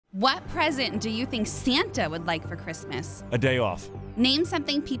What present do you think Santa would like for Christmas? A day off. Name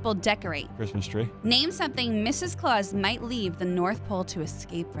something people decorate. Christmas tree. Name something Mrs. Claus might leave the North Pole to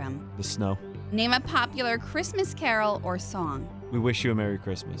escape from. The snow. Name a popular Christmas carol or song. We wish you a Merry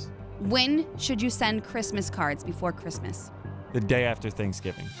Christmas. When should you send Christmas cards before Christmas? The day after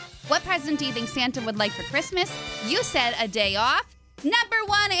Thanksgiving. What present do you think Santa would like for Christmas? You said a day off. Number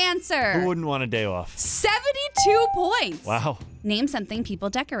one answer. Who wouldn't want a day off? 72 points. Wow. Name something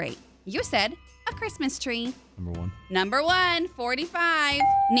people decorate. You said a Christmas tree. Number one. Number one, 45.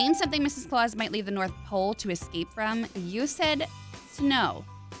 Name something Mrs. Claus might leave the North Pole to escape from. You said snow.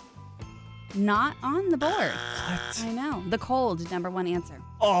 Not on the board. What? I know. The cold, number one answer.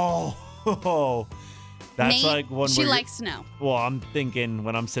 Oh, that's like one She where likes snow. Well, I'm thinking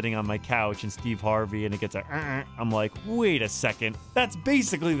when I'm sitting on my couch and Steve Harvey and it gets a I'm like, wait a second. That's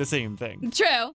basically the same thing. True.